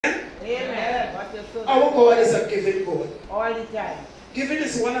Amen. Our God is a giving God. All the time. Giving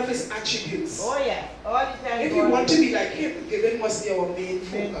is one of his attributes. Oh yeah, all the time. If you want to be like him, giving must be our main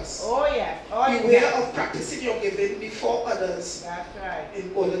focus. Oh yeah, all the Beware time. of practicing your giving before others. That's right.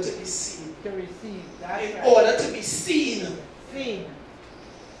 In order to be seen. To receive. That's in right. order to be seen. Seen.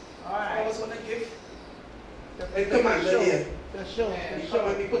 All right. I always want to give. To commander here. To show. Yeah, To show.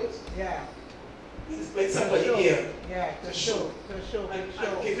 when we put. Yeah. When somebody here. Yeah. To show. To show. And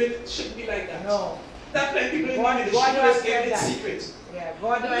giving shouldn't be like that. No. That's when people in the ministry is giving in secret. Yeah,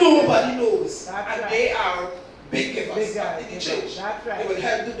 God nobody knows. That's and right. they are big givers in the church. That's right. They will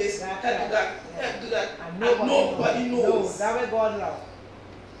help do this, That's help do that, yeah. help do that. And nobody knows. No, that way God love.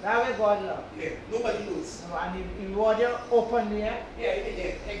 That way God love. Yeah, nobody knows. No, and he reward you openly. Yeah,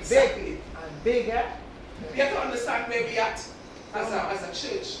 exactly. Big and bigger. We have to understand where we at as a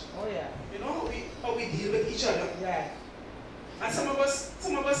church. Oh yeah. You know how we deal with each other. Yeah. And some of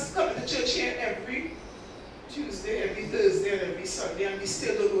us come to church here every Tuesday, every Thursday, and every Sunday, and we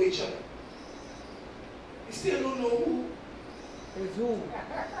still don't know each other. We still don't know who is who.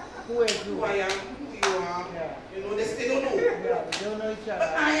 Who is who? Who I am, who you are. Yeah. You know, they don't know. Yeah, we don't know each other.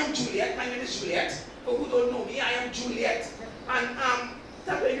 But I am Juliet. My name is Juliet. For who don't know me, I am Juliet. And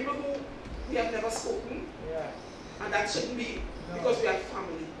that way people who we have never spoken. Yeah. And that shouldn't be because we are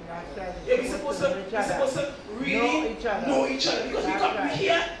family. That's right. Yeah, we're supposed to really know each other because we come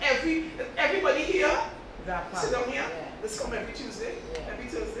here everybody here. Sit down here. Yeah. Let's come every Tuesday, every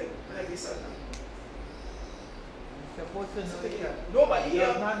Thursday, and every Sunday. You're supposed to know each other. Nobody here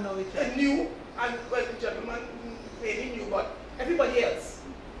does not know each other. Knew, and well, the gentleman maybe knew, but everybody else.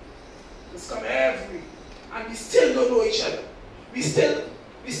 Let's come and we still don't know each other. We still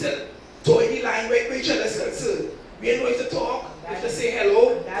towing the line where each other is concerned. We don't know if to talk, if to say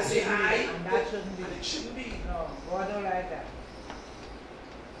hello, to say hi. And that shouldn't be. And it shouldn't be. No, God don't like that.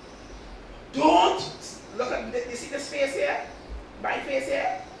 Don't look at you see this face here? My face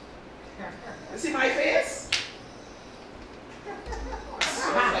here? You see my face?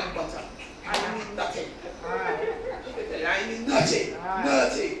 Soft like butter. I mean nothing. I mean nothing.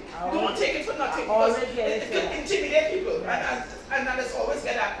 Nothing. Don't take it for nothing because it can intimidate people. And that's always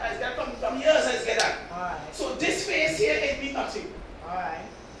get that. I get from years I get that. So this face here ain't mean nothing. Alright.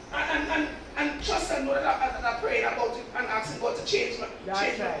 And trust and know that I'm praying about it and asking God to change my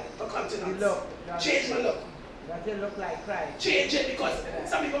countenance. Change my look. Does it look like Christ? Change it because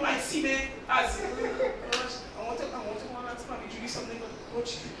some people might see me as I want to ask Mommy Judy something, but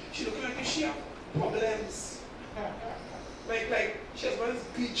she looking like she have problems. Like she has one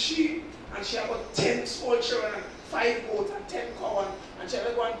beachy and she have about 10 small children and 5 goats and 10 cows and she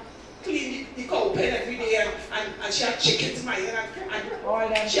have one clean the cow pen every day and she had chickens in my hand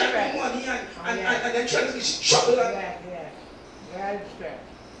and she had money and then trying to get trouble and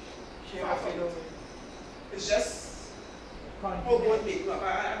it's just how God make love.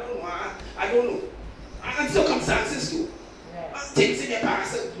 I don't know. And circumstances too. Things in your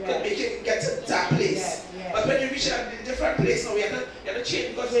past could make you get to that place. But when you reach a different place now, you have to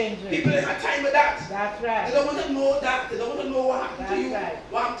change because people don't have time with that. That's right. They don't want to know that. They don't want to know what happened to you. Right.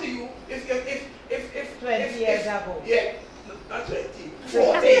 What happened to you if 20 years ago. Yeah. Not 20.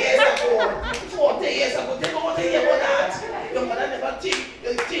 40 years ago. 40 years ago. They don't want to hear about that. Your mother never think.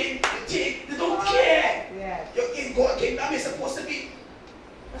 You think. They don't care. Yeah. Your God kingdom is supposed to be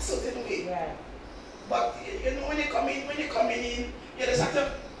a certain way. Yeah. But you know when you're coming in, you just have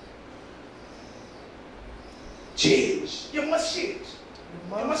to change. You must change.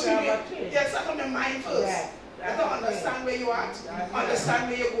 You must change. Yes, start from your mind first. Yeah. You have to understand where you are, understand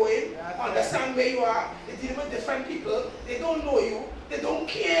where you're going, understand where you are. They deal with different people. They don't know you. They don't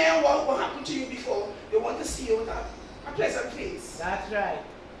care what happened to you before. They want to see you with a pleasant face. That's right.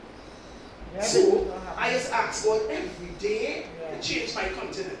 So I just ask God every day to change my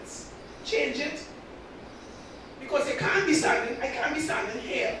countenance. Change it. Because I can't be standing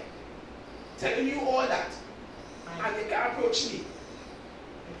here telling you all that. And they can't approach me.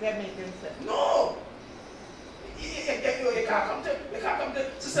 Is that making sense? No. You can't come to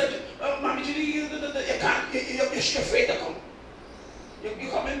Sister Mommy Judy, you're afraid to come. You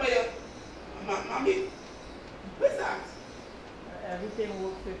come in by your mommy. Who is that? Everything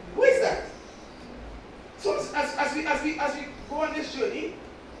works with you. Who is that? So as we go on this journey,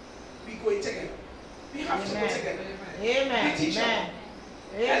 we go together. We have to go together. Amen. We teach other.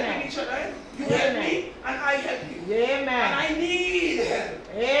 Helping each other. You help me and I help you. Amen. And I need help.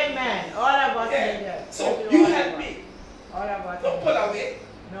 Amen. All of us need help. So you help me. All of us. Don't pull away.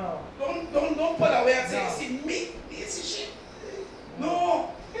 No. Don't pull away and say, see me, this is shit.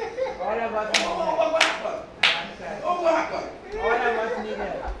 No. All of us need help. What happened? That's right. Oh, what happened? All of us need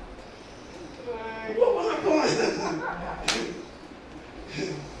help.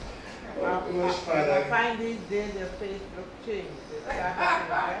 days your face look changed. It start to change,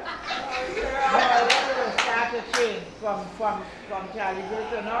 right? No, it start to change from Charlie Gray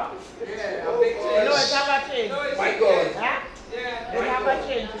to now. Yeah, a big change. No, it's have a change. No, it's My God. Huh? Yeah. It have a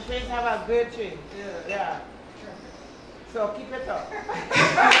change. The face have a great change. Yeah. Yeah. So keep it up.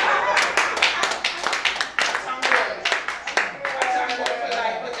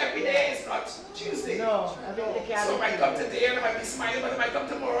 But every day is not Tuesday. No, I think they can't. So I might come today and I might be smiling, but I might come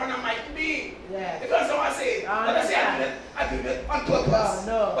tomorrow and I might be. Yeah. Because that's what I say. But I say I do it on purpose.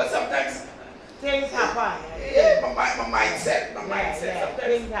 No. But sometimes Things happen. yeah, my mindset. Yeah, Sometimes,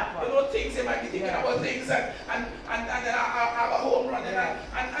 things happen. you know, things you might be thinking about things and then I have a home run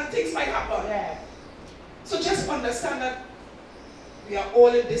and things might happen. Yeah. So just understand that we are all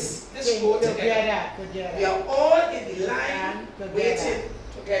in this road together. We are all in the line waiting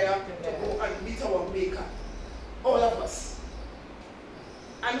together to go and meet our maker. All of us.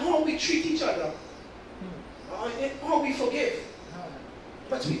 And how we treat each other. How we forgive.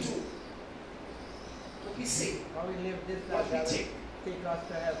 But we do. But we say. How we live this What we life. take. Take us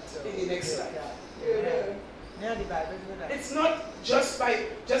to help. So. In the next life. Yeah, the Bible is that. It's not just by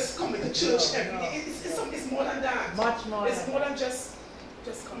coming to church No, every no. day. It's more than that. Much more. It's more than just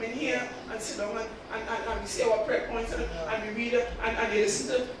come in here and sit down and we say our prayer points and we read and you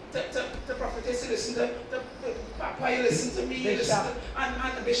listen to prophetess, you listen to Papa, you listen to me, you listen to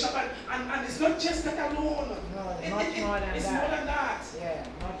and the bishop and it's not just that alone. No, It's more than more that. than that. Yeah,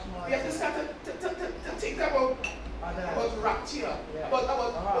 much more. We have to start to think about rapture, Yeah.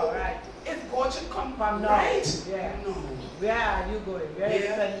 about right. if God should come From now. right. Yeah. No. Where are you going? Where is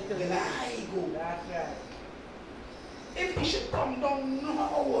spending to Where I go. That's right. If he should come down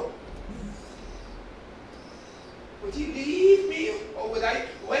now, would he leave me? Or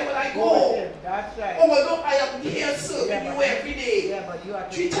where would I go? with him. That's right. Oh, well, no, I am here serving Yeah, you every day. Yeah, but you are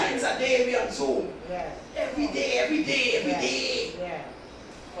 3 times a day we on Zoom. Yeah. Every day. Yeah.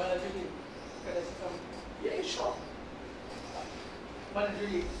 Well, really, can I say something? Yeah, sure. But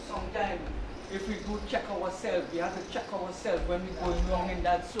really, sometimes, if we go check ourselves, we have to check ourselves when we're going wrong in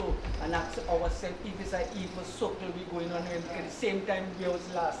that soul and ask ourselves if it's an evil circle we're going on in. Because the same time we was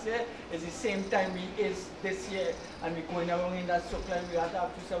last year, it's the same time we is this year, and we're going wrong in that circle, and we have to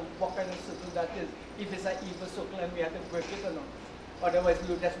ask ourselves what kind of circle that is. If it's an evil circle, and we have to break it or not. Otherwise,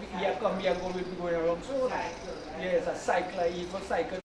 we'll just be here, come here, go, we'll be going wrong. So, yeah, it's a cycle, an evil cycle.